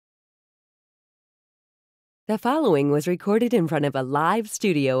The following was recorded in front of a live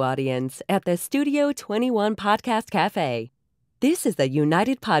studio audience at the Studio 21 Podcast Café. This is the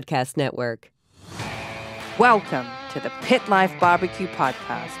United Podcast Network. Welcome to the Pit Life BBQ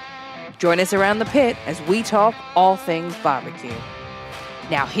podcast. Join us around the pit as we talk all things barbecue.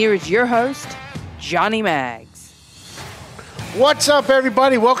 Now here is your host, Johnnie Maggs. What's up,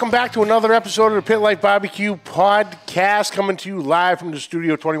 everybody? Welcome back to another episode of the Pit Life BBQ podcast, coming to you live from the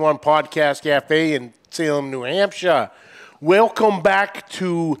Studio 21 Podcast Café in Salem, New Hampshire. Welcome back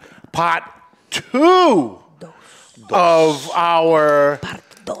to part two of our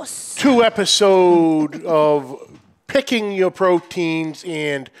two episode of picking your proteins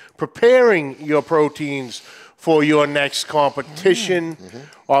and preparing your proteins for your next competition.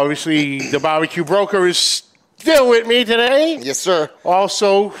 Obviously, the BBQ Broker is still with me today. Yes, sir.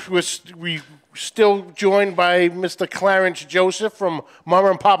 Also, we still joined by Mr. Clarence Joseph from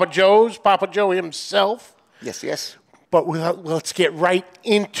Mama and Papa Joe's, Papa Joe himself. Yes, yes. But let's get right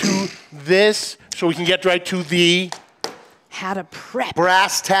into this so we can get right to the How to prep.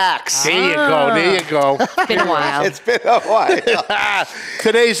 Brass tacks. There you go. There you go. It's been a while. It's been a while.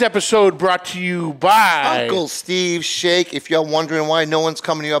 Today's episode brought to you by Uncle Steve Shake. If you're wondering why no one's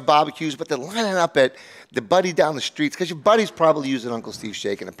coming to your barbecues, but they're lining up at the buddy down the streets, because your buddy's probably using Uncle Steve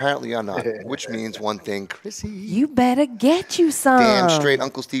Shake, and apparently you're not, which means one thing, Chrissy. You better get you some. Damn straight,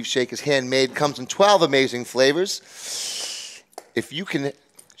 Uncle Steve Shake is handmade, comes in 12 amazing flavors. If you can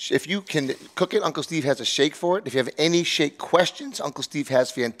cook it, Uncle Steve has a shake for it. If you have any shake questions, Uncle Steve has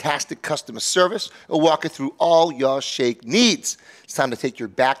fantastic customer service. He'll walk you through all your shake needs. It's time to take your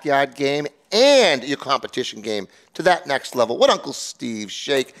backyard game and your competition game to that next level with Uncle Steve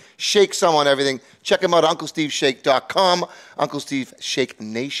Shake. Shake some on everything. Check him out at UncleSteveShake.com, Uncle Steve Shake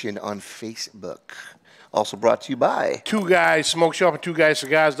Nation on Facebook. Also brought to you by Two Guys Smoke Shop and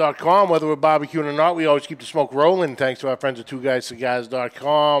TwoGuysCigars.com. Whether we're barbecuing or not, we always keep the smoke rolling thanks to our friends at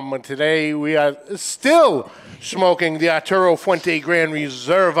TwoGuysCigars.com. And today we are still smoking the Arturo Fuente Gran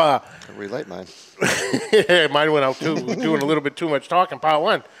Reserva. I relight mine. Mine went out too. We're doing a little bit too much talking, part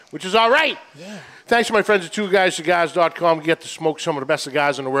one, which is all right. Yeah. Thanks to my friends at TwoGuysCigars.com. You get to smoke some of the best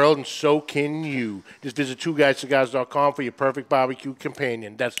cigars in the world, and so can you. Just visit TwoGuysCigars.com for your perfect barbecue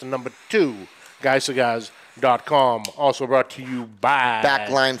companion. That's the number 2. GuyCigars.com. Also brought to you by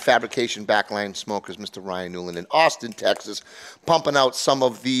Backline Fabrication, Backline Smokers, Mr. Ryan Newland in Austin, Texas, pumping out some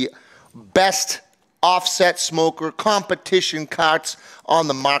of the best offset smoker competition carts on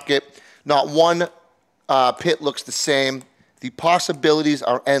the market. Not one pit looks the same. The possibilities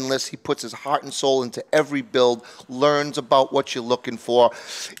are endless. He puts his heart and soul into every build, learns about what you're looking for,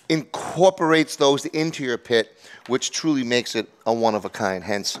 incorporates those into your pit, which truly makes it a one-of-a-kind.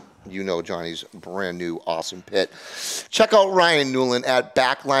 Hence, you know Johnny's brand new awesome pit. Check out Ryan Newland at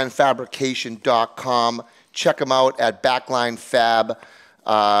backlinefabrication.com. Check him out at BacklineFab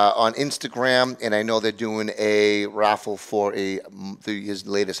on Instagram. And I know they're doing a raffle for his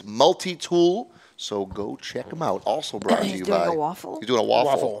latest multi-tool. So go check him out. Also brought to you by... He's doing a waffle? He's doing a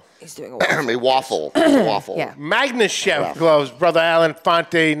waffle. He's doing a waffle. A waffle. A waffle. Yeah. Magnus Chef gloves. Brother Alan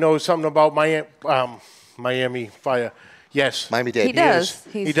Fonte knows something about Miami fire. Yes. Miami-Dade. He does.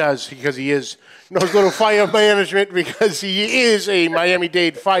 He does, because he knows little fire management, because he is a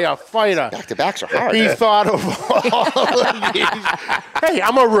Miami-Dade firefighter. Back-to-backs are hard. He thought of all of these. Hey,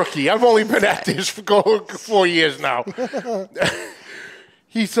 I'm a rookie. I've only been at this for 4 years now.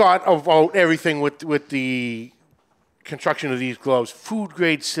 He thought about everything with the construction of these gloves.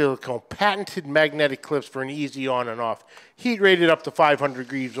 Food-grade silicone, patented magnetic clips for an easy on and off, heat-rated up to 500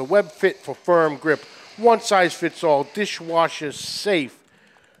 degrees, a web fit for firm grip, one-size-fits-all, dishwasher safe.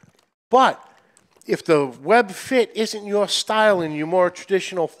 But if the web fit isn't your style and your more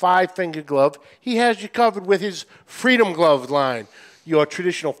traditional 5-finger glove, he has you covered with his Freedom Glove line. Your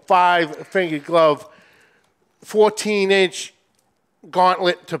traditional 5-finger glove, 14-inch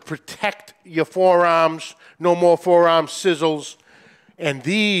gauntlet to protect your forearms, no more forearm sizzles. And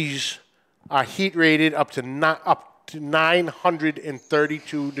these are heat rated up to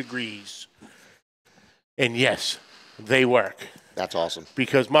 932 degrees. And yes, they work. That's awesome.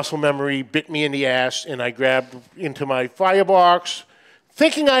 Because muscle memory bit me in the ass, and I grabbed into my firebox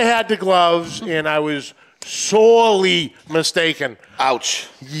thinking I had the gloves, and I was sorely mistaken. Ouch.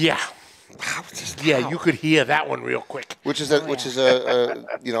 Yeah. Yeah, you could hear that one real quick. Which is a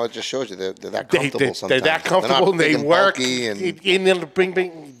it just shows you they're that comfortable sometimes. They're that comfortable, and they work. And then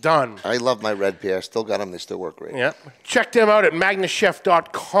bing, done. I love my red pair. Still got them. They still work great. Yeah. Check them out at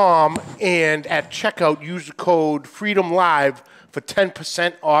magnuschef.com, and at checkout, use the code FreedomLive for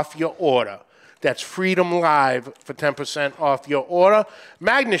 10% off your order. That's Freedom Live for 10% off your order.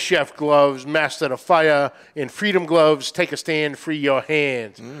 Magna Chef gloves, master the fire, and Freedom gloves, take a stand, free your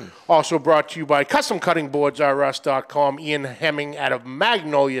hands. Also brought to you by CustomCuttingBoardsRUs.com. Ian Hemming out of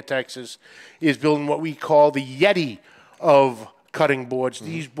Magnolia, Texas, is building what we call the Yeti of cutting boards.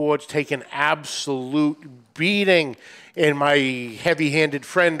 These boards take an absolute beating, and my heavy-handed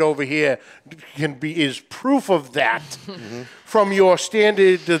friend over here is proof of that. From your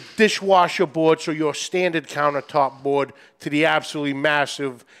standard dishwasher board, so your standard countertop board, to the absolutely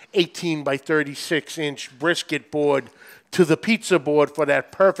massive 18 by 36-inch brisket board, to the pizza board for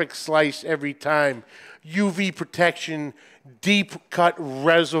that perfect slice every time. UV protection, deep cut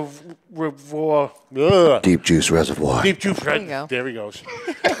reservoir. Deep juice reservoir. Deep juice. There you go. There he goes.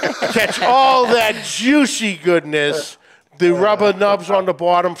 Catch all that juicy goodness. The rubber nubs on the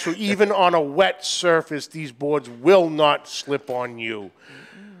bottom, so even on a wet surface, these boards will not slip on you.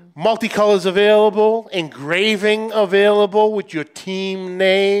 Multicolors available, engraving available with your team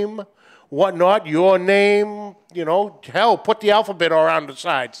name, whatnot, your name, you know, hell, put the alphabet around the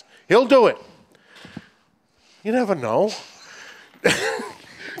sides. He'll do it. You never know.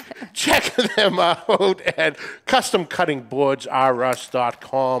 Check them out at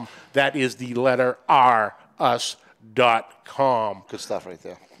CustomCuttingBoardsRUs.com. That is the letter R, us.com. Good stuff right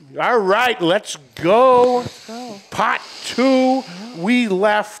there. All right, let's go. Part 2. We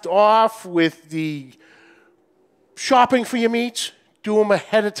left off with the shopping for your meats. Do them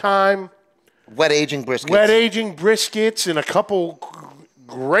ahead of time. Wet aging briskets. Wet aging briskets and a couple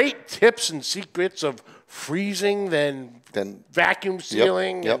great tips and secrets of freezing, then vacuum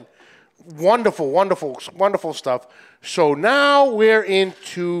sealing. Yep. Wonderful, wonderful, wonderful stuff. So now we're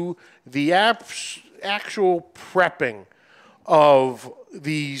into the actual prepping of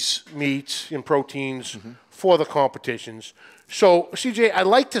these meats and proteins for the competitions. So, CJ, I'd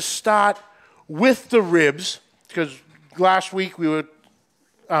like to start with the ribs, because last week we were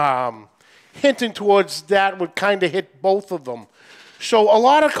hinting towards that would kind of hit both of them. So a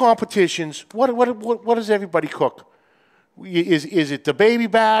lot of competitions, what does everybody cook? Is it the baby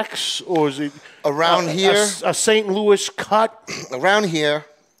backs, or is it around here a St. Louis cut? Around here,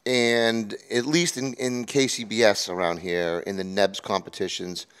 and at least in KCBS around here, in the NEBS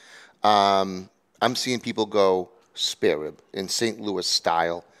competitions, I'm seeing people go spare rib in St. Louis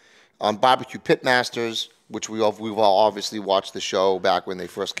style. On BBQ Pit Masters, which we've all obviously watched the show back when they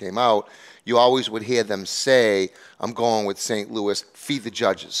first came out, you always would hear them say, I'm going with St. Louis, feed the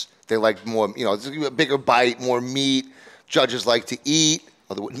judges. They like more, you know, it's a bigger bite, more meat. Judges like to eat,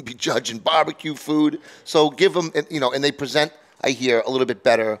 or they wouldn't be judging barbecue food. So give them, you know, and they present, I hear, a little bit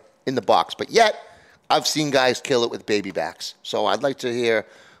better in the box. But yet, I've seen guys kill it with baby backs. So I'd like to hear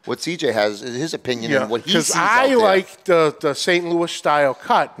what CJ has, his opinion, and what he sees out there. I like the St. Louis style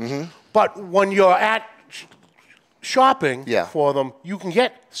cut, but when you're at shopping for them, you can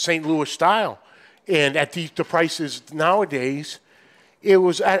get St. Louis style. And at the prices nowadays, it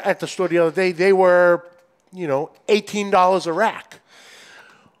was at the store the other day, they were, you know, $18 a rack.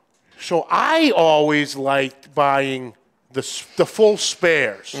 So I always liked buying the full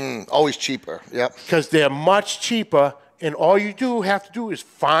spares. Always cheaper, yep. Because they're much cheaper, and all you have to do is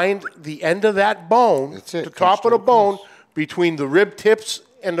find the end of that bone, the top of the bone, between the rib tips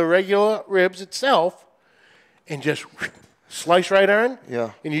and the regular ribs itself, and just slice right on.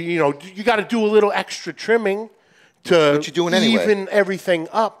 Yeah. And you know, you got to do a little extra trimming to what you doing anyway. Even everything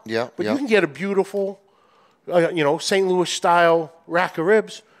up. Yeah. But you can get a beautiful, you know, St. Louis style rack of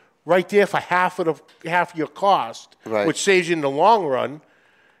ribs right there for half of your cost, which saves you in the long run.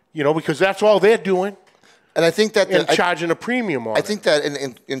 You know, because that's all they're doing. And I think that charging a premium on it. I think that,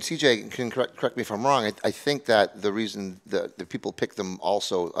 and CJ can correct me if I'm wrong. I think that the reason the people pick them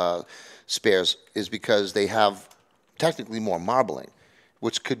also spares is because they have technically more marbling,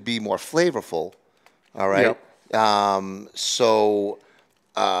 which could be more flavorful. All right. Yep.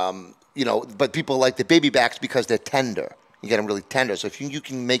 You know, but people like the baby backs because they're tender. You get them really tender. So if you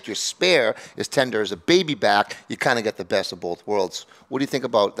can make your spare as tender as a baby back, you kind of get the best of both worlds. What do you think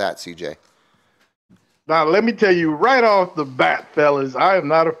about that, CJ? Now, let me tell you right off the bat, fellas, I am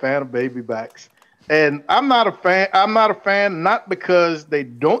not a fan of baby backs. And I'm not a fan not because they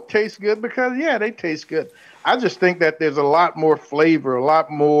don't taste good, because, yeah, they taste good. I just think that there's a lot more flavor, a lot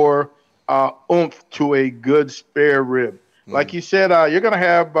more oomph to a good spare rib. Like you said, you're going to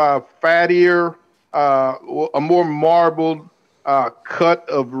have fattier, a more marbled cut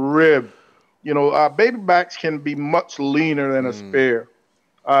of rib. You know, baby backs can be much leaner than a spare.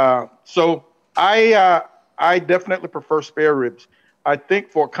 So I definitely prefer spare ribs. I think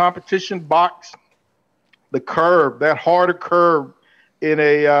for a competition box, the curve, that harder curve, in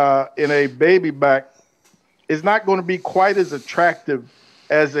a baby back is not going to be quite as attractive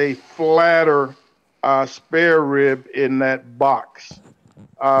as a flatter spare rib in that box.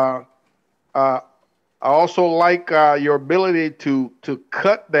 I also like your ability to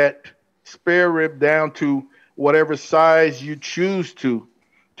cut that spare rib down to whatever size you choose to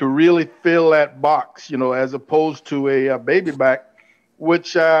really fill that box, as opposed to a baby back,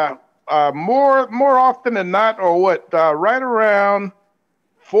 which more often than not, or right around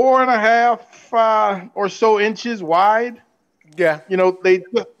 4.5 or so inches wide. Yeah. They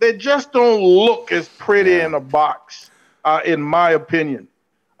just don't look as pretty in a box, in my opinion.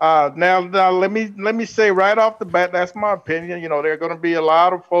 Now let me say right off the bat, that's my opinion. There are going to be a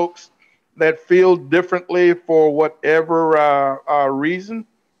lot of folks that feel differently for whatever reason,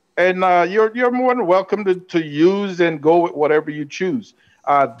 and you're more than welcome to use and go with whatever you choose.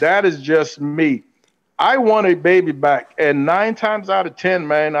 That is just me. I want a baby back, and 9 times out of 10,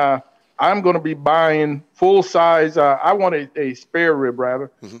 man, I'm going to be buying full size. I want a spare rib,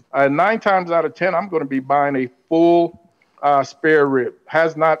 rather. 9 times out of 10, I'm going to be buying a full spare rib.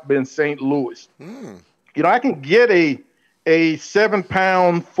 Has not been St. Louis. I can get a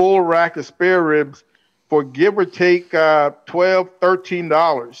 7-pound full rack of spare ribs for give or take $12,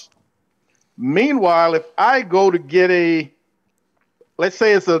 $13. Meanwhile, if I go to get let's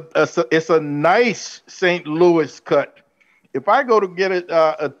say it's a nice St. Louis cut. If I go to get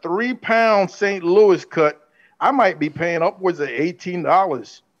a 3-pound St. Louis cut, I might be paying upwards of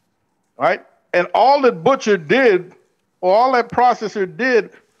 $18, right? And all the butcher did, or all that processor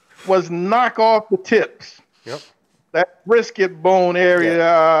did, was knock off the tips. Yep. That brisket bone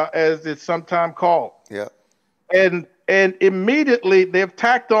area, as it's sometimes called. Yeah. And immediately they've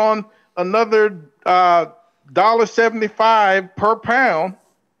tacked on another $1.75 per pound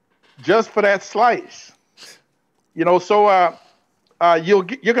just for that slice. So you're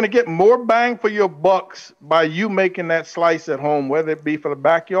going to get more bang for your bucks by you making that slice at home, whether it be for the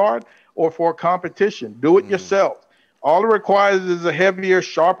backyard or for a competition. Do it yourself. All it requires is a heavier,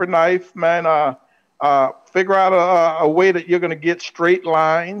 sharper knife, man. Figure out a way that you're going to get straight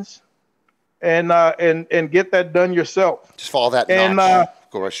lines, and get that done yourself. Just follow that notch.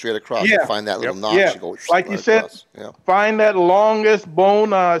 Go right straight across. Yeah. Find that little notch. Yeah. You go like right you said, across. Yeah. Find that longest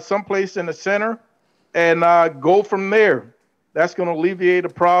bone someplace in the center, and go from there. That's going to alleviate a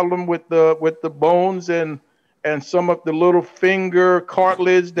problem with the bones and some of the little finger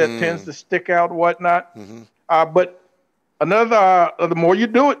cartilage that tends to stick out and whatnot. But the more you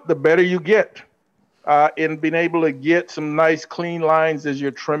do it, the better you get in being able to get some nice clean lines as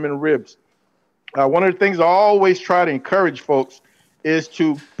you're trimming ribs. One of the things I always try to encourage folks is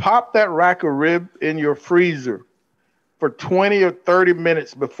to pop that rack of rib in your freezer for 20 or 30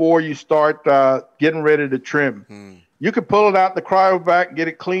 minutes before you start getting ready to trim. You can pull it out the cryovac, get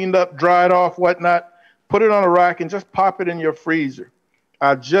it cleaned up, dried off, whatnot, put it on a rack, and just pop it in your freezer.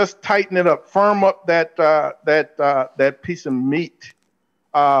 Just tighten it up, firm up that piece of meat.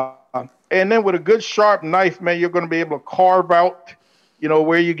 And then with a good sharp knife, man, you're going to be able to carve out,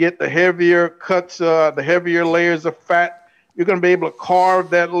 where you get the heavier cuts, the heavier layers of fat. You're going to be able to carve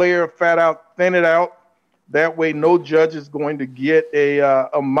that layer of fat out, thin it out. That way, no judge is going to get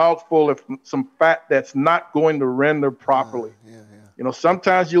a mouthful of some fat that's not going to render properly.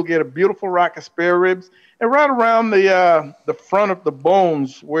 Sometimes you'll get a beautiful rack of spare ribs, and right around the front of the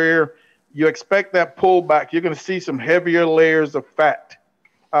bones where you expect that pullback, you're going to see some heavier layers of fat.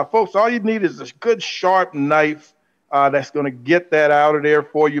 Folks, all you need is a good sharp knife that's going to get that out of there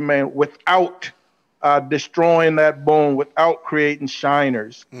for you, man, without destroying that bone, without creating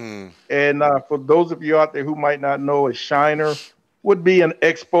shiners. And for those of you out there who might not know, a shiner would be an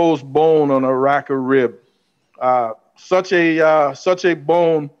exposed bone on a rack of rib. Such a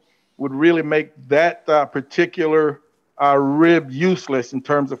bone would really make that particular rib useless in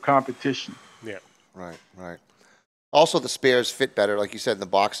terms of competition. Yeah. Right. Also, the spares fit better, like you said, in the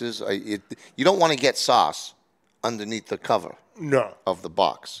boxes. You don't want to get sauce underneath the cover of the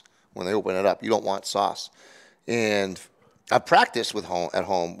box. When they open it up, you don't want sauce. And I practiced at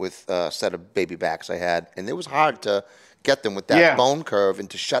home with a set of baby backs I had, and it was hard to get them with that bone curve and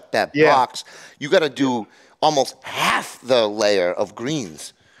to shut that box. You got to do almost half the layer of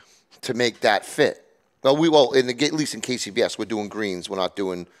greens to make that fit. Well, at least in KCBS, we're doing greens. We're not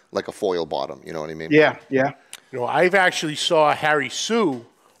doing like a foil bottom. You know what I mean? Yeah. I've actually saw Harry Sue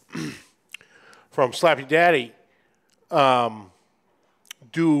from Slappy Daddy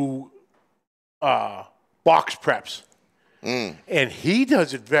do box preps. And he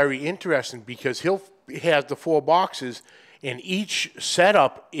does it very interesting because he has the 4 boxes, and each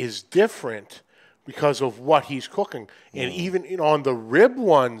setup is different because of what he's cooking. And even on the rib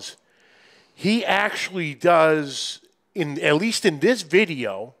ones, he actually does, at least in this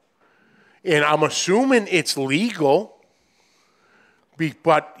video, and I'm assuming it's legal,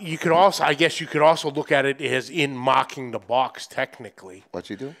 but you could also, I guess you could also look at it as in marking the box technically. What's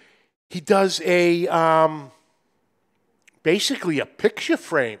he do? He does basically a picture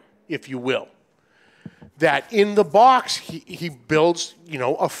frame, if you will. That in the box, he builds,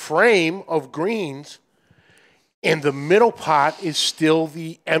 a frame of greens, and the middle part is still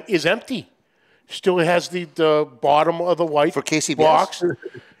is empty. Still has the bottom of the white For KCBS? box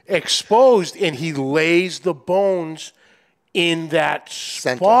exposed, and he lays the bones in that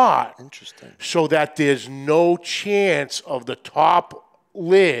spot. Interesting. So that there's no chance of the top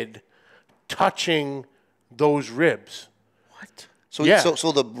lid touching those ribs. What? So Yeah.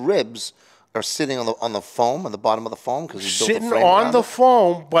 so the ribs are sitting on the foam, on the bottom of the foam, because he's built Sitting the frame on around the it?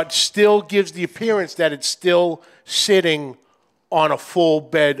 foam, but still gives the appearance that it's still sitting on a full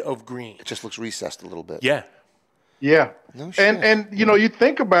bed of green. It just looks recessed a little bit. Yeah. Yeah. No shit. And you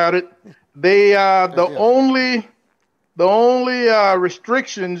think about it, they the only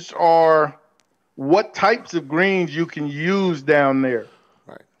restrictions are what types of greens you can use down there.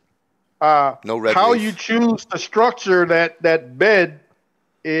 Right. No red How leaf. you choose to structure that bed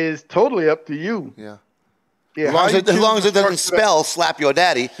is totally up to you. Yeah. Yeah. As long as, how it, you as, long as choose it to doesn't structure spell "slap your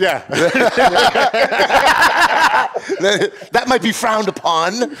daddy," Yeah. that might be frowned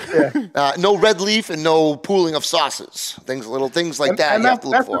upon. Yeah. No red leaf and no pooling of sauces. Little things like that you have to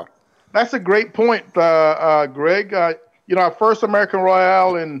look for. That's a great point, Greg. Our first American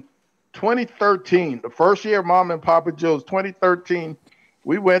Royale in 2013, the first year of Mom and Papa Joe's, 2013,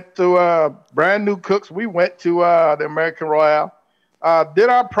 we went to brand new cooks. We went to the American Royale, did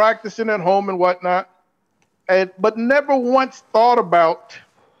our practicing at home and whatnot, but never once thought about,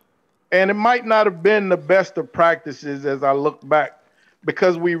 and it might not have been the best of practices as I look back,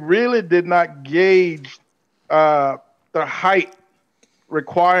 because we really did not gauge the height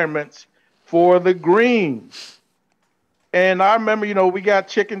requirements for the greens. And I remember, we got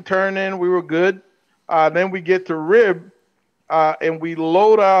chicken turned in, we were good. Then we get to rib, and we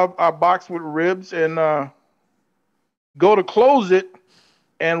load our box with ribs and go to close it.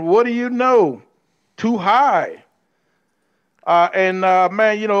 And what do you know? Too high.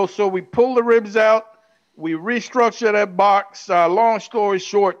 So we pull the ribs out, we restructure that box. Long story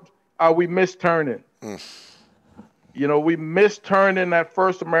short, we missed turning. We missed turning that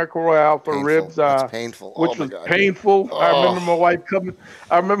first American Royale for Painful. ribs, That's painful. which Oh my was God. painful. Oh. I remember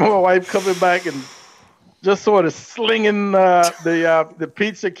my wife coming back and just sort of slinging the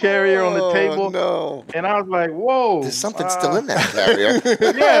pizza carrier on the table. No. And I was like, whoa. There's something still in that carrier.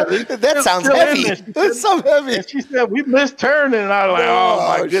 Yeah. That sounds still in heavy. there. She That's so heavy. And she said, we missed turning. And I was like, oh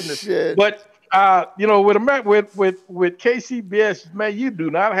my goodness. Shit. But, with KCBS, man, you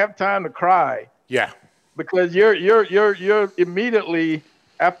do not have time to cry. Yeah. Because you're immediately,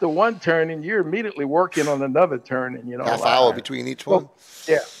 after one turning, you're immediately working on another turning, Half hour between each one.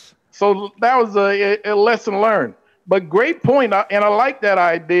 Yeah. So that was a lesson learned. But great point, and I like that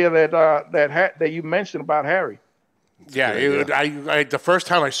idea that you mentioned about Harry. Yeah. The first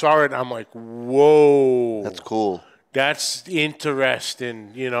time I saw it, I'm like, whoa. That's cool. That's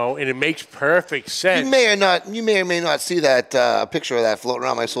interesting, and it makes perfect sense. You may or may not see that picture of that floating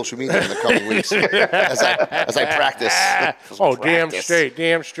around my social media in the coming weeks as I practice.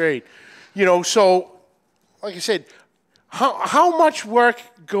 Damn straight. So, like I said, how much work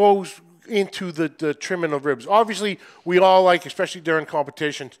goes into the trimming of ribs? Obviously, we all especially during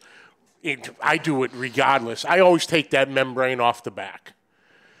competitions, I do it regardless. I always take that membrane off the back.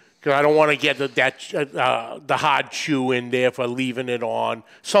 Because I don't want to get the hard chew in there for leaving it on.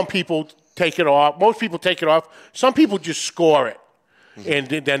 Some people take it off. Most people take it off. Some people just score it. And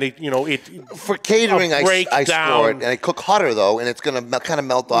then it For catering, I score it, and I cook hotter though, and it's gonna kind of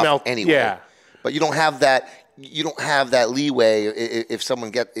melt off anyway. Yeah. But you don't have that. You don't have that leeway if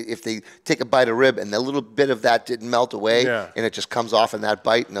if they take a bite of rib and a little bit of that didn't melt away and it just comes off in that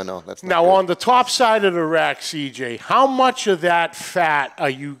bite. No, that's not Now, good. on the top side of the rack, CJ, how much of that fat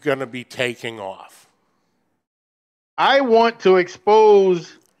are you going to be taking off? I want to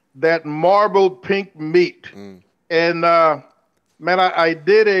expose that marbled pink meat. And I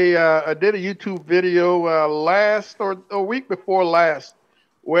did a YouTube video last or a week before last,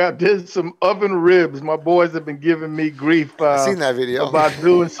 where I did some oven ribs. My boys have been giving me grief I've seen that video about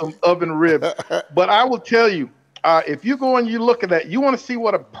doing some oven ribs. But I will tell you, if you go and you look at that, you want to see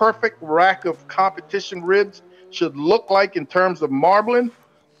what a perfect rack of competition ribs should look like in terms of marbling.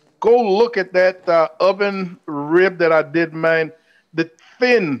 Go look at that oven rib that I did, man. The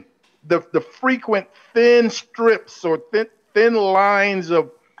thin the frequent thin strips or thin lines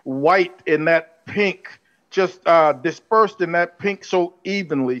of white in that pink, just dispersed in that pink so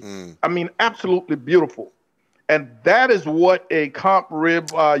evenly. I mean, absolutely beautiful. And that is what a comp rib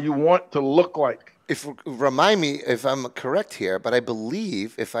you want to look like. Remind me if I'm correct here, but I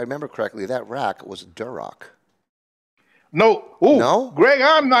believe, if I remember correctly, that rack was Duroc. No. Ooh, no? Greg,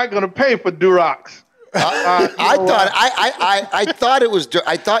 I'm not going to pay for Durocs. I thought it was.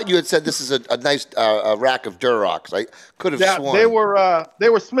 I thought you had said this is a nice rack of Durocs. I could have sworn they were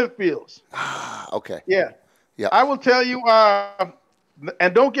Smithfields. Okay. Yeah. Yeah. I will tell you,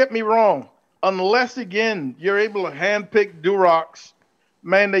 and don't get me wrong, unless again you're able to handpick Durocs,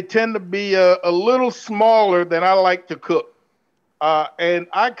 man, they tend to be a little smaller than I like to cook. And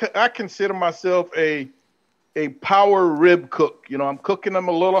I consider myself a power rib cook. You know, I'm cooking them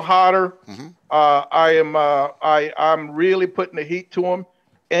a little hotter. I'm really putting the heat to them.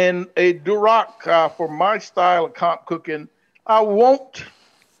 And a Duroc for my style of comp cooking, I won't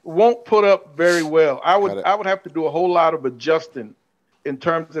put up very well. I would have to do a whole lot of adjusting in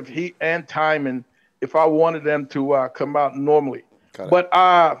terms of heat and timing if I wanted them to come out normally. But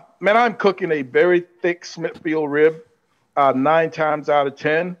man, I'm cooking a very thick Smithfield rib 9 times out of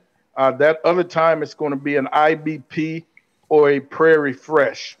 10. That other time it's going to be an IBP or a Prairie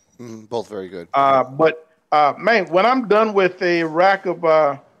Fresh. Both very good. But man, when I'm done with a rack of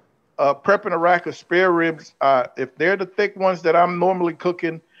prepping a rack of spare ribs, if they're the thick ones that I'm normally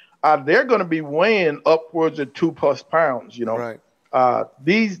cooking, they're going to be weighing upwards of 2+ pounds. You know, right?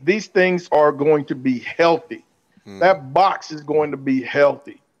 These things are going to be healthy. That box is going to be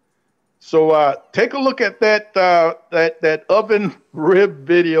healthy. So take a look at that oven rib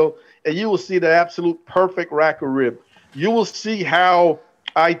video, and you will see the absolute perfect rack of rib. You will see how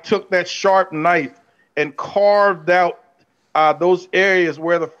I took that sharp knife and carved out those areas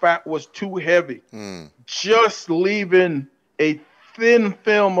where the fat was too heavy, just leaving a thin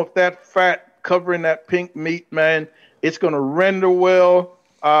film of that fat covering that pink meat, man. It's going to render well.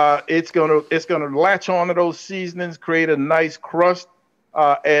 It's going to latch onto those seasonings, create a nice crust.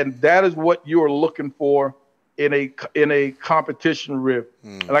 And that is what you are looking for in a competition rib.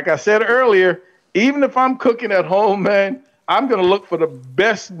 And like I said earlier, even if I'm cooking at home, man, I'm going to look for the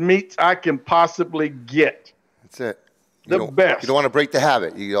best meats I can possibly get. That's it. Best. You don't want to break the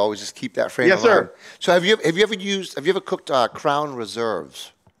habit. You always just keep that frame of mind. Sir. So have you ever cooked Crown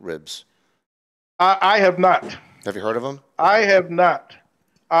Reserves ribs? I have not. Have you heard of them? I have not.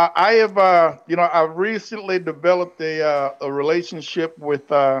 I have, I've recently developed a relationship with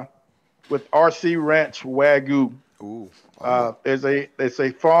RC Ranch Wagyu. Ooh. It's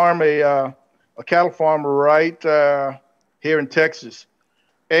a farm, a cattle farm right here in Texas,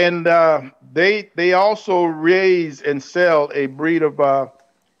 and they also raise and sell a breed of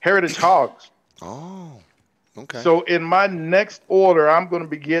heritage hogs. Oh, okay. So in my next order, I'm going to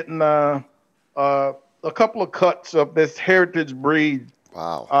be getting a couple of cuts of this heritage breed.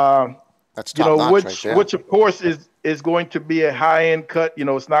 Wow. That's top notch right there. Which of course is going to be a high-end cut. You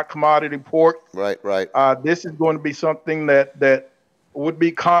know, it's not commodity pork. Right. This is going to be something that would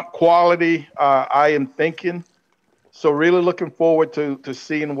be comp quality, I am thinking. So really looking forward to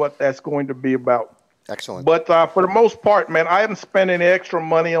seeing what that's going to be about. Excellent. But for the most part, man, I haven't spent any extra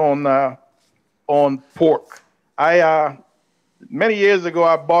money on pork. Many years ago,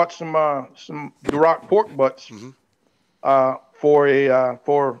 I bought some Duroc pork butts for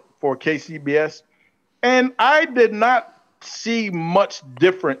KCBS, and I did not see much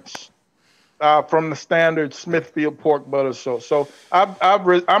difference from the standard Smithfield pork butter. So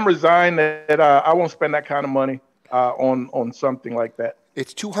I'm resigned that I won't spend that kind of money on something like that.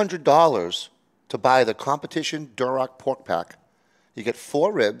 It's $200 to buy the competition Duroc pork pack. You get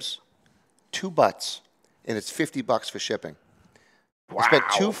 4 ribs, 2 butts, and it's $50 for shipping. Wow. I spent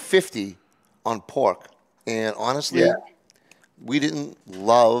 $250 on pork, and honestly, we didn't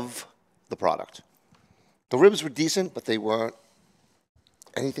love the product. The ribs were decent, but they weren't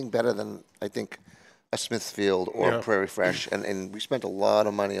anything better than, I think, a Smithfield or a Prairie Fresh, and we spent a lot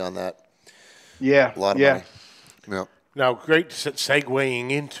of money on that. Yeah, a lot of money. Yeah. Now, great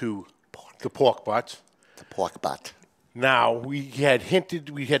segueing into the pork butts. The pork butt. Now, we had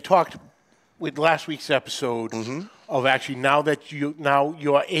talked with last week's episode of actually now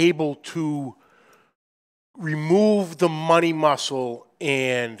you're able to remove the money muscle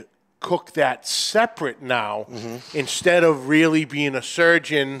and cook that separate now instead of really being a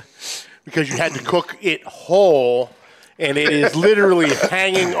surgeon, because you had to cook it whole and it is literally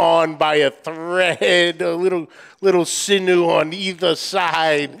hanging on by a thread, a little sinew on either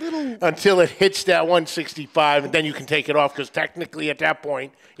side. until it hits that 165, and then you can take it off because technically at that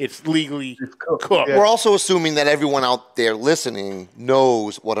point it's legally cooked. We're also assuming that everyone out there listening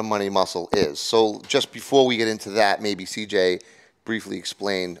knows what a money muscle is. So just before we get into that, maybe CJ briefly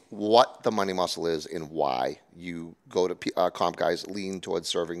explain what the money muscle is and why you go to comp guys lean towards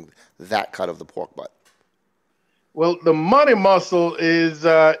serving that cut of the pork butt. Well, the money muscle is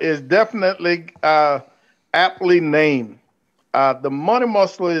definitely aptly named. The money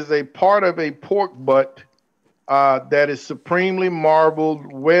muscle is a part of a pork butt that is supremely marbled,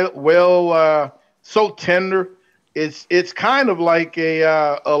 so tender. It's kind of like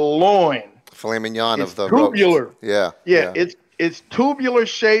a loin. Filet mignon It's of the tubular. ropes. Yeah. It's tubular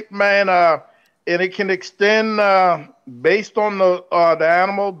shaped, man, and it can extend based on the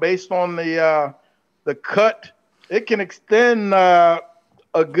animal, based on the cut. It can extend a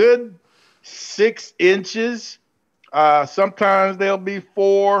good 6 inches. Sometimes they'll be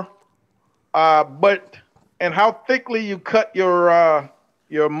 4. And how thickly you cut your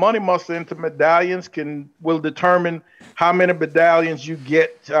money muscle into medallions will determine how many medallions you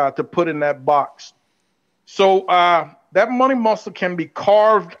get to put in that box. So that money muscle can be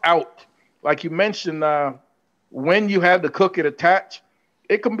carved out. Like you mentioned, when you have the cook it attached,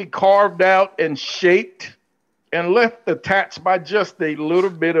 it can be carved out and shaped and left attached by just a little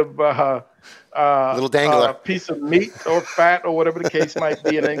bit of little dangler piece of meat or fat or whatever the case might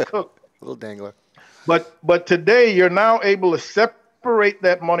be, and then cooked. Little dangler. But today you're now able to separate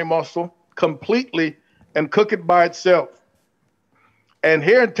that money muscle completely and cook it by itself. And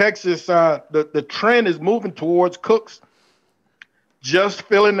here in Texas, the trend is moving towards cooks just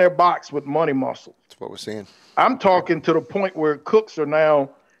filling their box with money muscle. That's what we're seeing. I'm talking to the point where cooks are now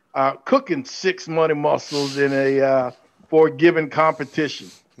cooking 6 money muscles for a given competition.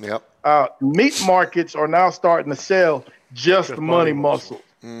 Yep. Meat markets are now starting to sell just money muscle.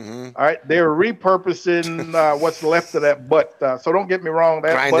 Mm-hmm. All right, they're repurposing what's left of that butt. So don't get me wrong.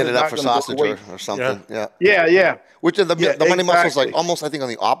 That grinding it butt up for sausage or something. Yeah. Which are the money muscles like exactly. almost I think on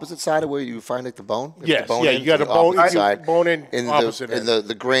the opposite side of where you find like the bone. Yes, the bone yeah, in, you got the a bone, opposite side. bone in In opposite the, end. in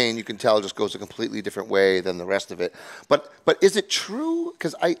the grain, you can tell just goes a completely different way than the rest of it. But is it true?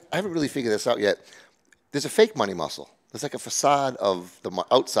 Because I haven't really figured this out yet. There's a fake money muscle. There's like a facade of the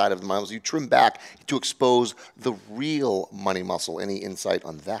outside of the money muscle. You trim back to expose the real money muscle. Any insight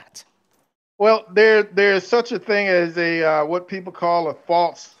on that? Well, there's such a thing as a what people call a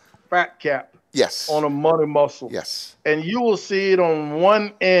false fat cap. Yes. On a money muscle. Yes. And you will see it on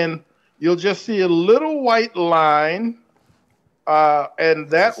one end. You'll just see a little white line, and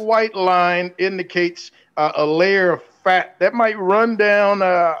that white line indicates a layer of fat that might run down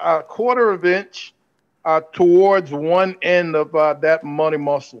a quarter of an inch towards one end of that money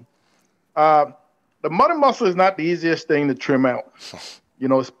muscle. The money muscle is not the easiest thing to trim out,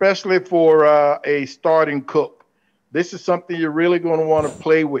 especially for a starting cook. This is something you're really going to want to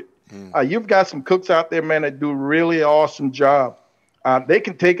play with. You've got some cooks out there, man, that do a really awesome job. They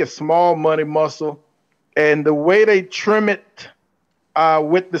can take a small money muscle, and the way they trim it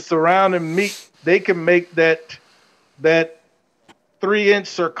with the surrounding meat, they can make that 3-inch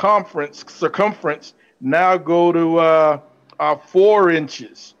circumference now go to 4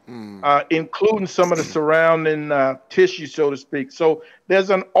 inches, including some of the surrounding tissue, so to speak. So there's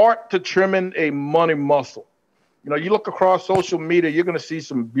an art to trimming a money muscle. You look across social media, you're going to see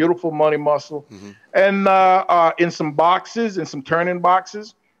some beautiful money muscle, and in some boxes, in some turning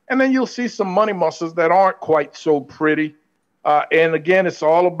boxes, and then you'll see some money muscles that aren't quite so pretty. And again, it's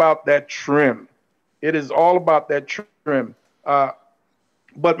all about that trim. It is all about that trim.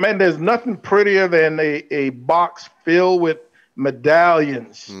 But man, there's nothing prettier than a box filled with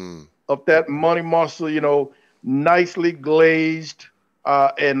medallions of that money muscle, nicely glazed.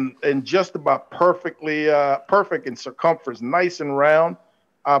 And just about perfect in circumference, nice and round.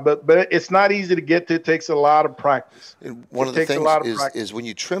 But it's not easy to get to. It takes a lot of practice. And one of the things is when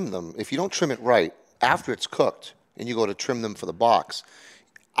you trim them, if you don't trim it right after it's cooked and you go to trim them for the box,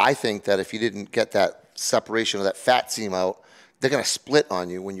 I think that if you didn't get that separation of that fat seam out, they're going to split on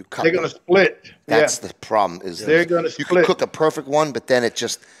you when you cut them. They're going to split. That's the problem. They're going to split. You can cook a perfect one, but then it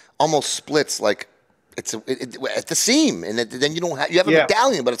just almost splits like it's at the seam, and then you have a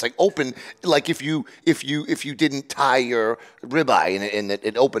medallion, but it's like open, like if you didn't tie your ribeye and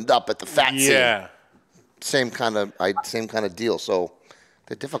it opened up at the fat seam. Same kind of deal. So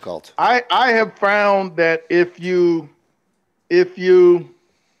they're difficult. I have found that if you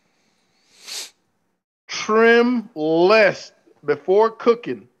trim less before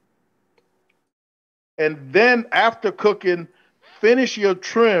cooking, and then after cooking, finish your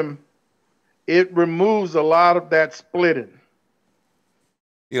trim, it removes a lot of that splitting.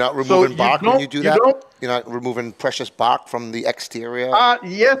 You're not removing bark when you do that? Don't? You're not removing precious bark from the exterior?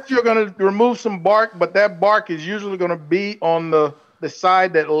 Yes, you're going to remove some bark, but that bark is usually going to be on the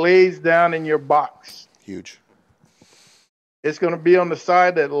side that lays down in your box. Huge. It's going to be on the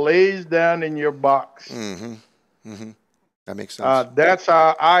side that lays down in your box. Mm-hmm. Mm-hmm. That makes sense. That's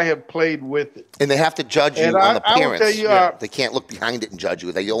how I have played with it. And they have to judge you on appearance. I will tell you, they can't look behind it and judge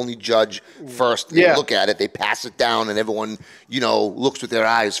you. They only judge first. They look at it, they pass it down, and everyone, looks with their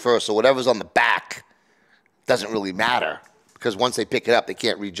eyes first. So whatever's on the back doesn't really matter because once they pick it up, they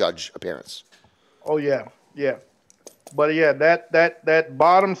can't rejudge appearance. Oh, yeah. Yeah. But, yeah, that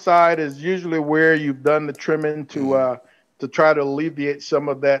bottom side is usually where you've done the trimming to try to alleviate some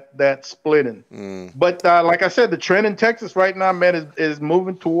of that splitting. But like I said, the trend in Texas right now, man, is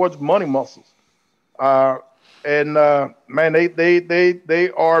moving towards money muscles. And man,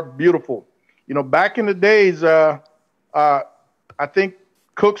 they are beautiful. Back in the days, I think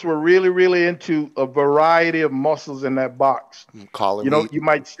cooks were really, really into a variety of muscles in that box. Collar meat. You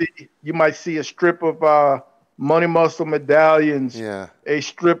might see a strip of money muscle medallions, a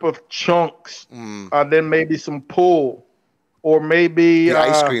strip of chunks, then maybe some pull. Or maybe the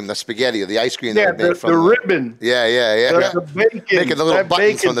ice cream, the spaghetti, or the ice cream. Yeah, the ribbon. Yeah. The bacon. Making the little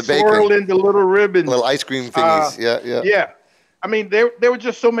buttons from the bacon. Swirled into little ribbons. Little ice cream thingies. Yeah. I mean, there were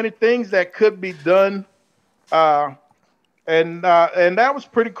just so many things that could be done, and that was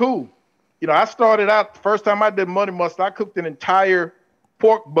pretty cool. I started out the first time I did money muscle, I cooked an entire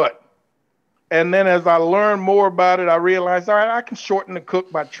pork butt, and then as I learned more about it, I realized, all right, I can shorten the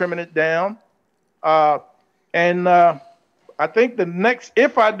cook by trimming it down, I think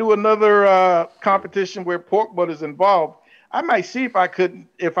if I do another competition where pork butt is involved, I might see if I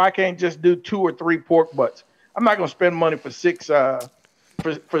can't just do 2 or 3 pork butts. I'm not going to spend money for six that's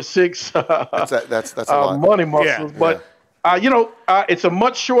a lot. Money muscles, but it's a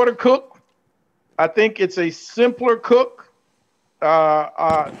much shorter cook. I think it's a simpler cook.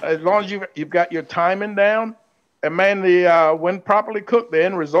 As long as you've got your timing down, and man, when properly cooked, the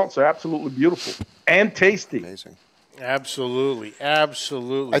end results are absolutely beautiful and tasty. Amazing. Absolutely.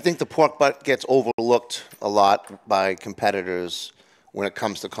 I think the pork butt gets overlooked a lot by competitors when it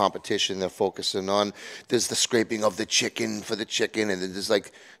comes to competition. They're focusing on there's the scraping of the chicken for the chicken, and then there's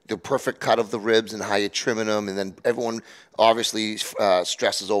like the perfect cut of the ribs and how you're trimming them, and then everyone obviously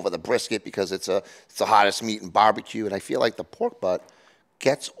stresses over the brisket because it's the hottest meat in barbecue. And I feel like the pork butt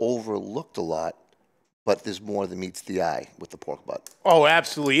gets overlooked a lot. But there's more than meets the eye with the pork butt. Oh,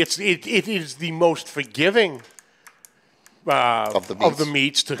 absolutely! It is the most forgiving of the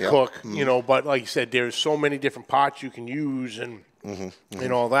meats to cook, but like you said, there's so many different parts you can use and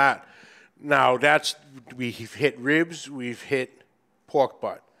all that. Now we've hit ribs, we've hit pork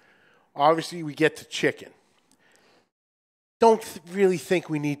butt. Obviously, we get to chicken. Don't really think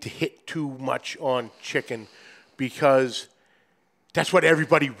we need to hit too much on chicken because that's what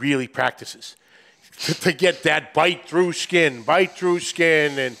everybody really practices to get that bite through skin,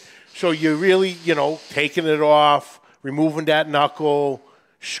 and so you're really taking it off. Removing that knuckle,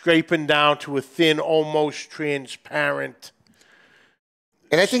 scraping down to a thin, almost transparent.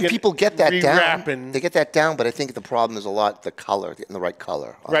 And I think people get that down. They get that down, but I think the problem is a lot the color, getting the right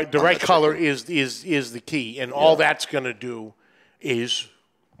color. The right color is the key, and all that's going to do is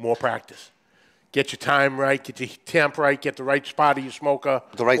more practice. Get your time right, get your temp right, get the right spot of your smoker.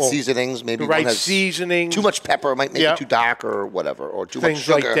 The right seasonings, maybe the right seasonings. Too much pepper might make it too dark or whatever, or too much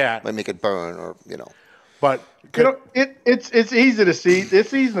sugar like that might make it burn, or But it's easy to see.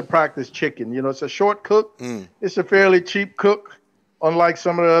 It's easy to practice chicken. It's a short cook. It's a fairly cheap cook. Unlike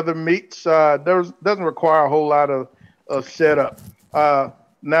some of the other meats, doesn't require a whole lot of setup.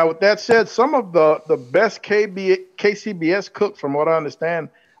 Now, with that said, some of the best KCBS cooks, from what I understand,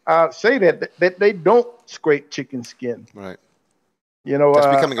 say that they don't scrape chicken skin. Right.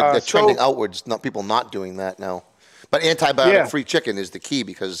 That's becoming they're trending outwards. People not doing that now. But antibiotic-free chicken is the key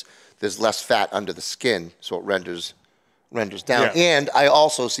because there's less fat under the skin, so it renders down. Yeah. And I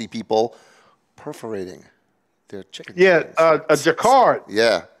also see people perforating their chicken. Yeah, a jacquard.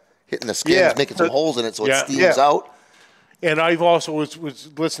 Yeah, hitting the skins, making some holes in it so it steams out. And I've also was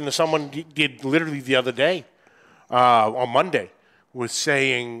listening to someone did literally the other day, on Monday, was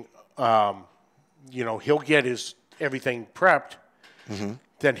saying, he'll get his everything prepped,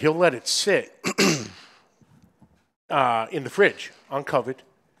 then he'll let it sit in the fridge, uncovered,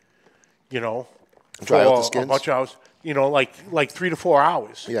 dry out the skins. A bunch of hours, like 3 to 4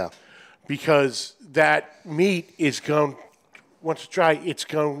 hours. Yeah. Because that meat is going, once it's dry, it's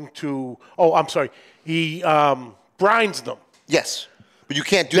going to, he brines them. Yes. But you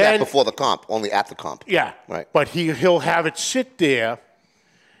can't do that before the comp, only at the comp. Yeah. Right. But he'll have it sit there,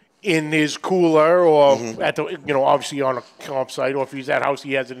 in his cooler or at the, obviously on a comp site, or if he's at house,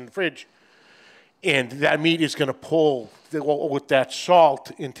 he has it in the fridge. And that meat is going to pull, with that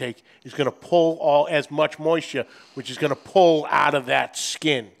salt intake, is going to pull as much moisture, which is going to pull out of that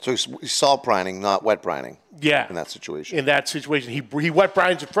skin. So he's salt brining, not wet brining. Yeah. In that situation. In that situation. He wet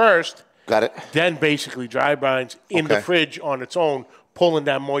brines it first. Got it. Then basically dry brines in the fridge on its own, pulling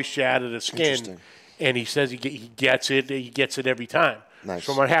that moisture out of the skin. And he says he gets it. He gets it every time. Nice.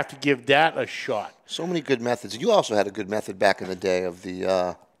 So I'm going to have to give that a shot. So many good methods. You also had a good method back in the day of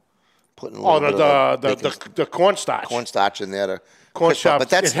the putting a little bit of the cornstarch. Cornstarch in there to cornstarch. But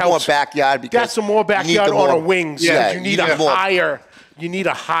that's more backyard because that's some more backyard on a wings. Yeah, you need a higher. You need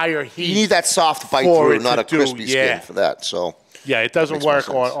a higher heat. You need that soft bite through, not a crispy skin for that. So yeah, it doesn't work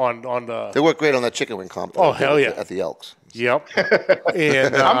on the. They work great on that chicken wing comp. Oh hell yeah! At the Elks. Yep.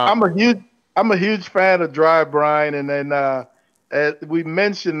 And I'm a huge fan of dry brine, and then as we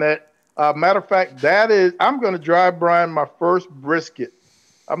mentioned that. Matter of fact, I'm going to dry brine my first brisket.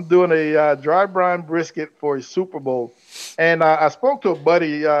 I'm doing a dry brine brisket for a Super Bowl. And I spoke to a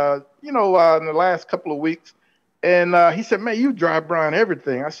buddy, in the last couple of weeks. And he said, man, you dry brine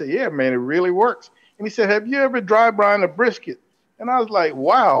everything. I said, yeah, man, it really works. And he said, have you ever dry brine a brisket? And I was like,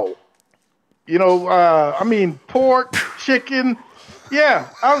 wow. Pork, chicken. Yeah.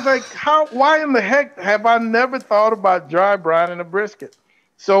 I was like, why in the heck have I never thought about dry brining a brisket?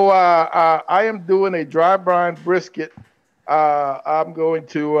 So I am doing a dry brine brisket. I'm going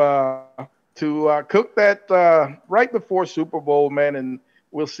to cook that right before Super Bowl, man, and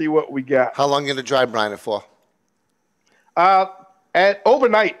we'll see what we got. How long are you going to dry brine it for? At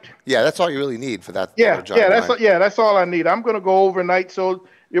overnight. Yeah, that's all you really need for that. That's all I need. I'm going to go overnight, so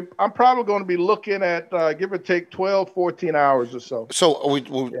I'm probably going to be looking at give or take 12, 14 hours or so. So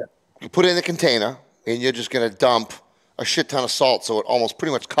you put it in the container, and you're just going to dump a shit ton of salt, so it almost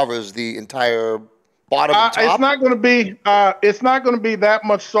pretty much covers the entire bottom and top? It's not going to be that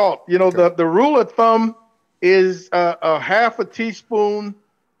much salt. The rule of thumb is a half a teaspoon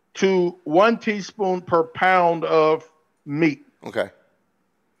to 1 teaspoon per pound of meat. Okay.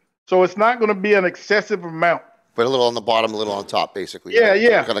 So it's not going to be an excessive amount. But a little on the bottom, a little on top, basically. Yeah, right?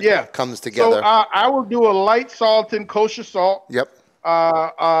 yeah, So it yeah. Comes together. So I will do a light salt and kosher salt. Yep.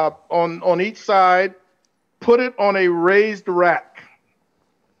 On each side, put it on a raised rack.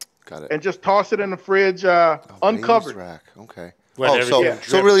 Got it. And just toss it in the fridge, uncovered. Raised rack. Okay. So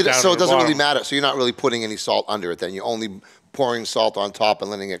it doesn't really matter. So you're not really putting any salt under it. Then you're only pouring salt on top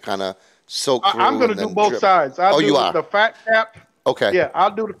and letting it kind of soak through. I'm going to do both sides. You are. The fat cap. Okay. Yeah,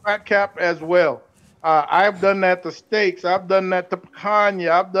 I'll do the fat cap as well. I've done that to steaks. I've done that to picanha.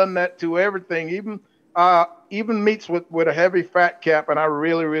 I've done that to everything, even meats with a heavy fat cap, and I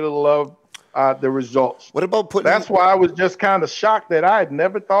really, really love the results. What about putting? That's why I was just kind of shocked that I had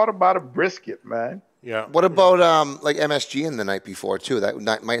never thought about a brisket, man. Yeah. What about like MSG in the night before too?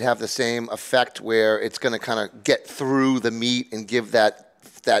 That might have the same effect where it's going to kind of get through the meat and give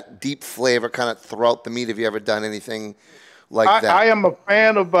that deep flavor kind of throughout the meat. Have you ever done anything like that? I am a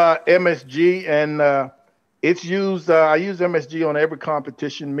fan of MSG, and it's used. I use MSG on every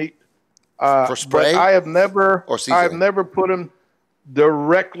competition meat. For spray? But I have never put them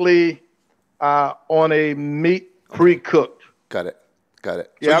directly on a meat pre-cooked. Got it. So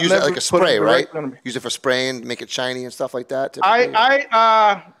Yeah, use it like a spray, right? Use it for spraying, make it shiny and stuff like that.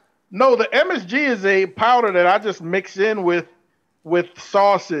 No, the MSG is a powder that I just mix in with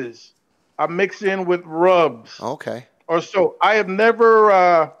sauces. I mix in with rubs. Okay. Or so. I have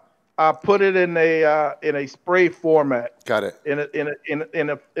never put it in a spray format. Got it.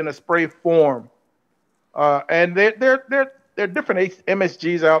 In a spray form. And there are different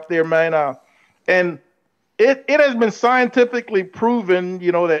MSGs out there, man. And it has been scientifically proven,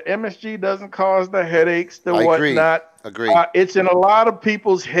 that MSG doesn't cause the headaches, whatnot. Agree. It's in a lot of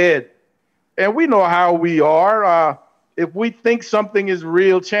people's head. And we know how we are. If we think something is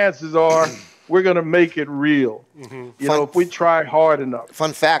real, chances are we're going to make it real. Mm-hmm. If we try hard enough.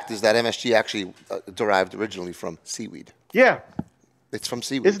 Fun fact is that MSG actually derived originally from seaweed. Yeah. It's from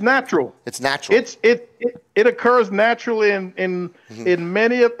seaweed. It's natural. It's natural. It occurs naturally in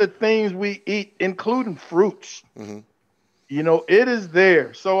many of the things we eat, including fruits. Mm-hmm. It is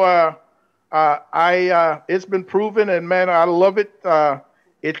there. So it's been proven, and man, I love it.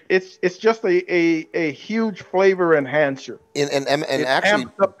 It's just a huge flavor enhancer. And it actually,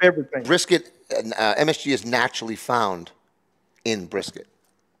 amps up everything. Brisket MSG is naturally found in brisket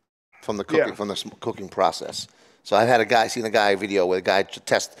from the cooking process. So I've seen a guy video where a guy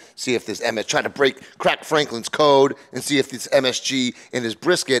see if there's trying to crack Franklin's code and see if there's MSG in his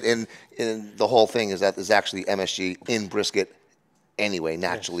brisket, and the whole thing is that there's actually MSG in brisket anyway,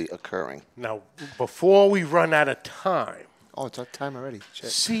 naturally occurring. Now, before we run out of time, Oh, it's our time already. Shit.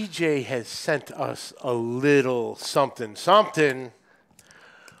 CJ has sent us a little something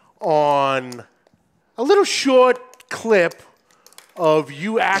on a little short clip of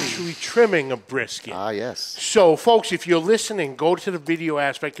you actually trimming a brisket. Ah, yes. So, folks, if you're listening, go to the video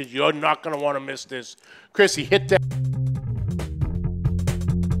aspect because you're not going to want to miss this. Chrissy, hit that.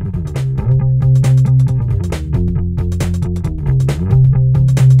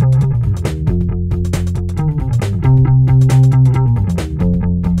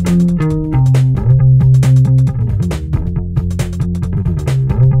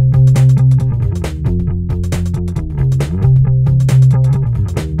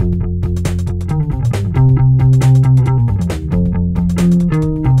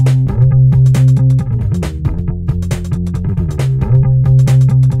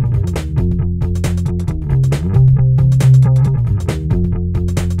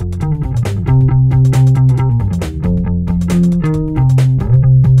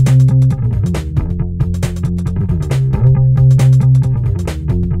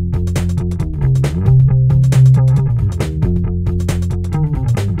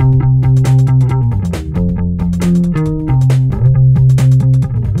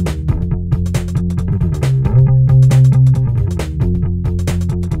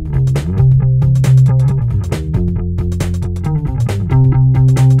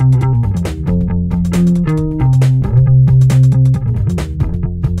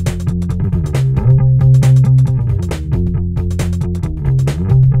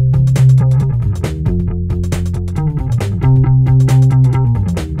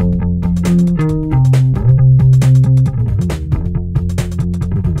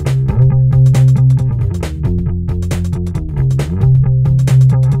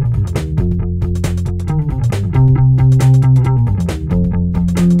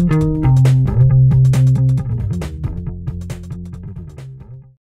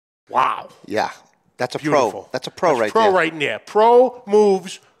 Wow. Yeah. That's a Beautiful. pro. That's a pro right pro there. right there. Pro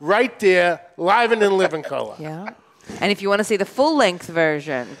moves right there, live and in living color. Yeah. And if you want to see the full-length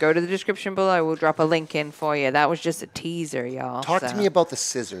version, go to the description below. We'll drop a link in for you. That was just a teaser, y'all. Talk to me about the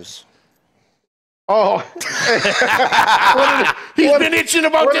scissors. Oh, He's been itching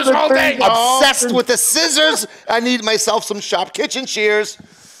about this whole day. Obsessed with the scissors. I need myself some sharp kitchen shears.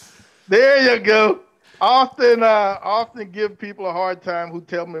 there you go. Often give people a hard time who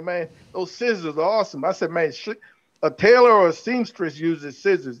tell me, man, those scissors are awesome. I said, man, a tailor or a seamstress uses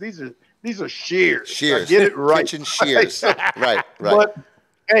scissors. These are shears. Shears. Get it right. Kitchen shears. right. But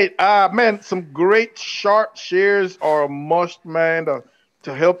hey, man, some great sharp shears are a must, man,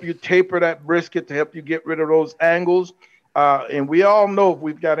 to help you taper that brisket, to help you get rid of those angles. And we all know if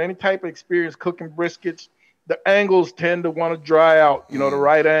we've got any type of experience cooking briskets, the angles tend to want to dry out, the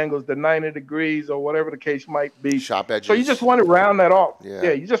right angles, the 90 degrees or whatever the case might be. Sharp edges. So you just want to round that off.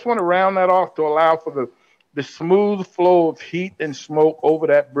 Yeah. You just want to round that off to allow for the smooth flow of heat and smoke over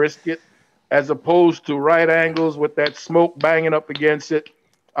that brisket, as opposed to right angles with that smoke banging up against it,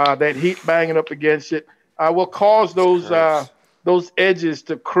 that heat banging up against it, will cause those edges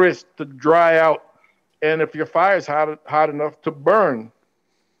to crisp, to dry out, and if your fire is hot enough, to burn.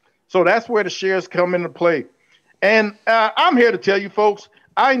 So that's where the shears come into play. And I'm here to tell you, folks,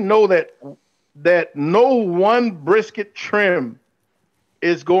 I know that no one brisket trim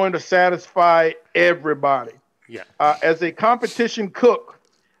is going to satisfy everybody. Yeah. As a competition cook,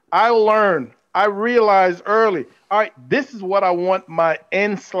 I realized early, all right, this is what I want my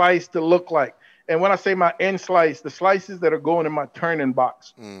end slice to look like. And when I say my end slice, the slices that are going in my turning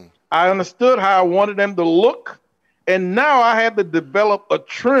box. I understood how I wanted them to look, and now I had to develop a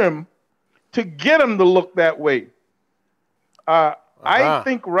trim to get them to look that way. I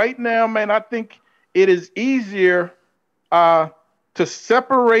think right now, man, I think it is easier to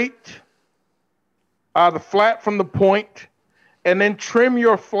separate the flat from the point and then trim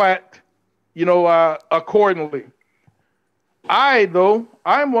your flat, accordingly. I'm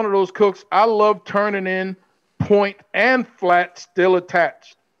one of those cooks. I love turning in point and flat still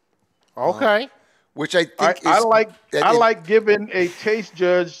attached. Okay. Which I think I like giving a taste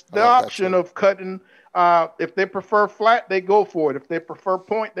judge the option of cutting. If they prefer flat, they go for it. If they prefer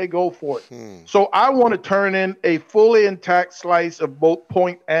point, they go for it. So I want to turn in a fully intact slice of both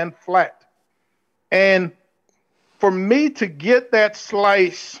point and flat. And for me to get that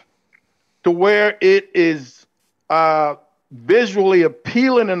slice to where it is visually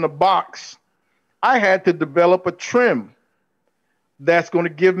appealing in the box, I had to develop a trim that's going to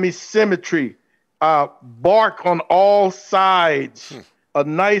give me symmetry, bark on all sides, a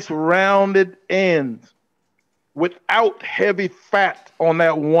nice rounded end. without heavy fat on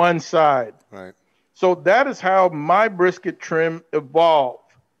that one side. Right. So that is how my brisket trim evolved.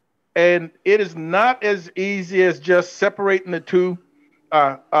 And it is not as easy as just separating the two,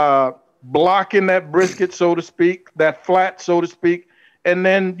 blocking that brisket, so to speak, that flat, so to speak, and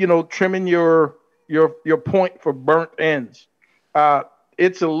then, trimming your point for burnt ends.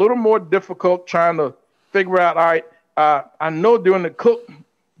 It's a little more difficult trying to figure out, all right, I know during the cook,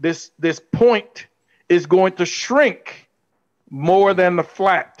 this point is going to shrink more than the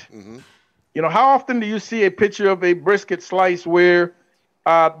flat. Mm-hmm. How often do you see a picture of a brisket slice where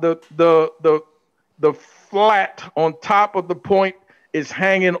the flat on top of the point is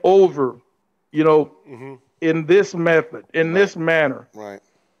hanging over, Mm-hmm. in this method, in this manner? Right.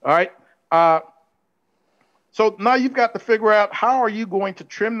 All right. So now you've got to figure out how are you going to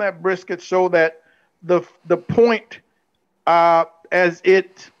trim that brisket so that the point, as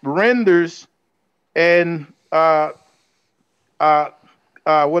it renders, and what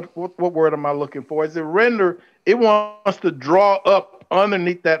word am I looking for? As it render, it wants to draw up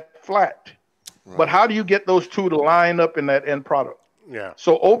underneath that flat. Right. But how do you get those two to line up in that end product? Yeah.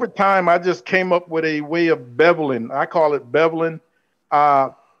 So over time, I just came up with a way of beveling. I call it beveling.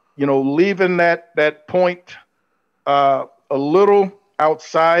 Leaving that point a little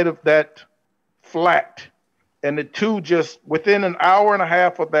outside of that flat, and the two just within an hour and a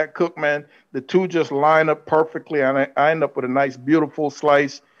half of that cook, man, the two just line up perfectly, and I end up with a nice, beautiful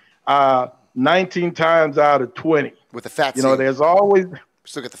slice. 19 times out of 20. With the fat seam. There's always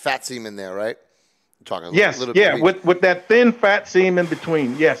Still got the fat seam in there, right? I'm talking yes, a little yeah, bit. with that thin fat seam in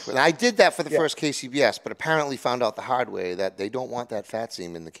between, yes. And I did that for the first KCBS, but apparently found out the hard way that they don't want that fat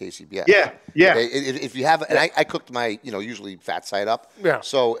seam in the KCBS. Yeah. If you have, and I cooked my, usually fat side up. Yeah.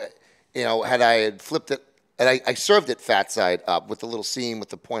 So, had flipped it, and I served it fat side up with the little seam with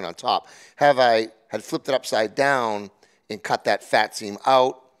the point on top. I had flipped it upside down and cut that fat seam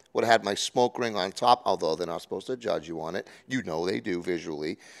out, would have had my smoke ring on top, although they're not supposed to judge you on it. They do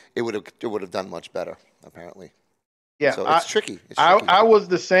visually. It would have done much better, apparently. Yeah. So it's tricky. I was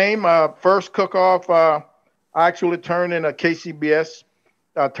the same. First cook-off, I actually turned in a KCBS.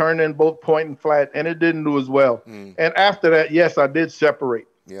 I turned in both point and flat, and it didn't do as well. And after that, yes, I did separate.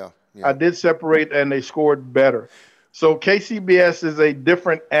 Yeah. I did separate, and they scored better. So KCBS is a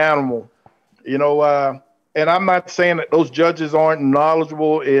different animal, and I'm not saying that those judges aren't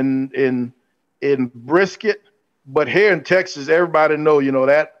knowledgeable in brisket, but here in Texas, everybody know,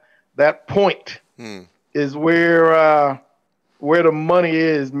 that point is where the money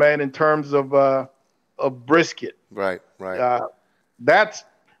is, man, in terms of brisket. Right. That's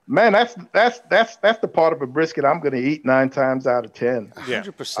the part of a brisket I'm going to eat 9 times out of 10.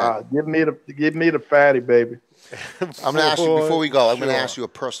 100%. Give me the fatty, baby. I'm going to ask you before we go. I'm going to ask you a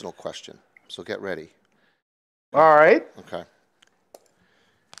personal question. So get ready. All right. Okay.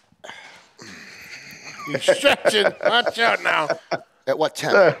 You're stretching. Watch out now. At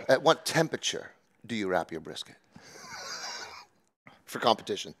what temperature do you wrap your brisket for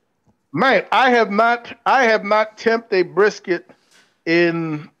competition? Man, I have not temped a brisket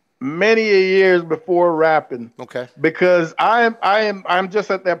in many years before wrapping. Okay. Because I'm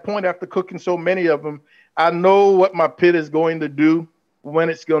just at that point after cooking so many of them. I know what my pit is going to do when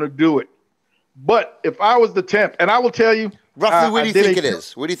it's going to do it. But if I was the temp, and I will tell you, roughly, where do you think it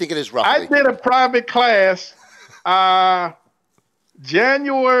is? Where do you think it is roughly? I did a private class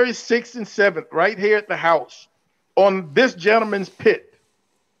January 6th and 7th right here at the house on this gentleman's pit.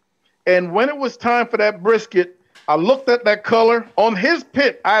 And when it was time for that brisket, I looked at that color on his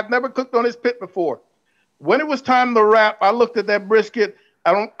pit. I had never cooked on his pit before. When it was time to wrap, I looked at that brisket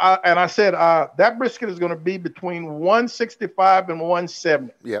and I said, that brisket is going to be between 165 and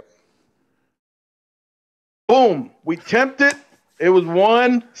 170. Yep. Boom. We temped it. It was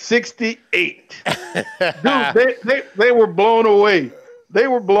 168. Dude, they were blown away. They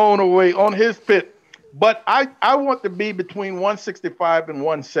were blown away on his pit. But I want to be between 165 and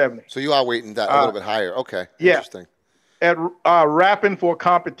 170. So you are waiting that a little bit higher. Okay. Yeah. Interesting. At wrapping for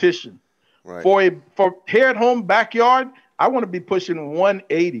competition. Right. For here at home backyard, I want to be pushing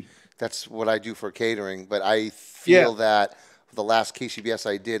 180. That's what I do for catering, but I feel that the last KCBS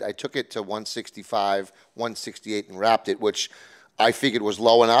I did, I took it to 165, 168 and wrapped it, which I figured was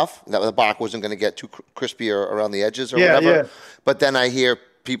low enough that the bark wasn't going to get too crispy around the edges or whatever. Yeah. But then I hear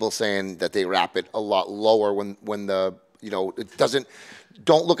people saying that they wrap it a lot lower when the, it doesn't,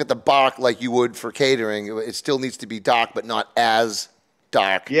 don't look at the bark like you would for catering. It still needs to be dark, but not as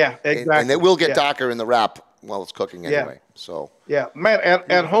dark. Yeah, exactly. And it will get darker in the wrap while it's cooking anyway. So yeah, man,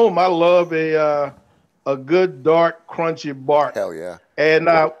 at home, I love a good dark crunchy bark. Hell yeah. And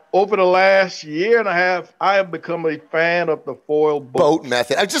over the last year and a half, I have become a fan of the foil boat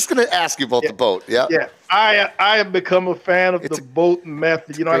method. I was just going to ask you about the boat. Yeah. Yeah. I have become a fan of the boat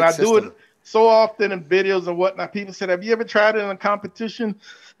method. You know, and I do it so often in videos and whatnot. People said, have you ever tried it in a competition?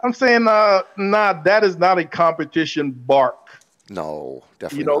 I'm saying, nah, that is not a competition bark. No,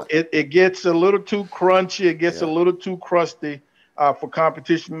 definitely You know, not. it gets a little too crunchy. It gets a little too crusty for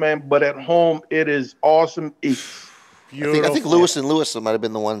competition, man. But at home, it is awesome eats. I think Lewis and Lewis might have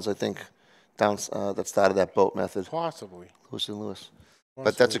been the ones, I think, that started that boat method. Possibly. Lewis and Lewis.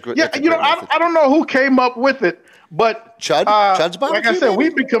 But that's a great Yeah, you know, I don't know who came up with it, but Chud's barbecue, like I said, maybe?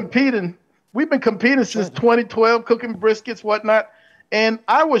 we've been competing since 2012, cooking briskets, whatnot. And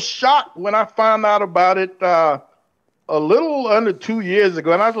I was shocked when I found out about it a little under 2 years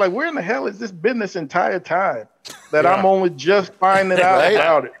ago. And I was like, where in the hell has this been this entire time that I'm only just finding out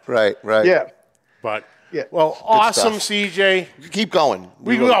about it? Right. Yeah. But yeah. Well, awesome, CJ. Keep going.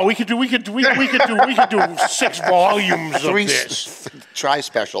 We could do 6 volumes of this. Try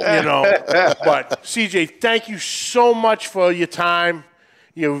special. You know. But CJ, thank you so much for your time.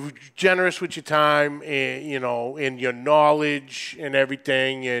 You're generous with your time, and and your knowledge and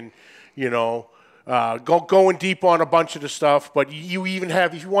everything, and going deep on a bunch of the stuff. But you even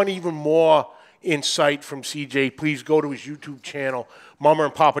have, if you want even more insight from CJ, please go to his YouTube channel, Mama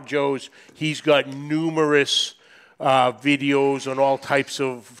and Papa Joe's. He's got numerous videos on all types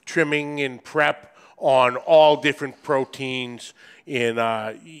of trimming and prep on all different proteins. And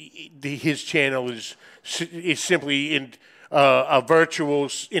his channel is simply a virtual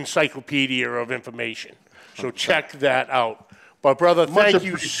encyclopedia of information. So check that out. But brother, thank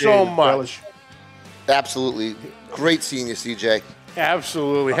you so much. Absolutely. Great seeing you, CJ.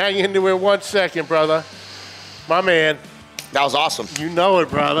 Absolutely. Hang in there 1 second, brother. My man. That was awesome. You know it,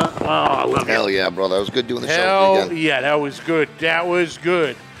 brother. Oh, I love it. Hell yeah, brother. It was good doing the show Hell again. yeah, that was good. That was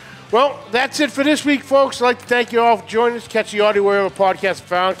good. Well, that's it for this week, folks. I'd like to thank you all for joining us. Catch the audio wherever podcasts are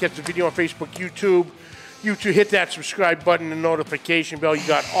found. Catch the video on Facebook, YouTube. Hit that subscribe button and notification bell. You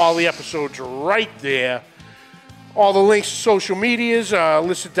got all the episodes right there. All the links to social medias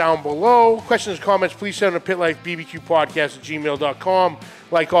listed down below. Questions, comments, please send them to pitlifebbqpodcast@gmail.com.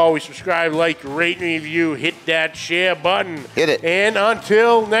 Like always, subscribe, like, rate, and review. Hit that share button. Hit it. And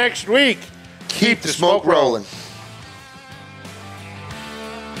until next week, keep the smoke rolling.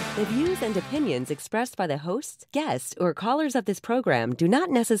 The views and opinions expressed by the hosts, guests, or callers of this program do not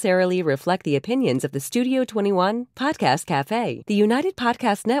necessarily reflect the opinions of the Studio 21, Podcast Café, the United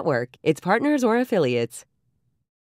Podcast Network, its partners, or affiliates.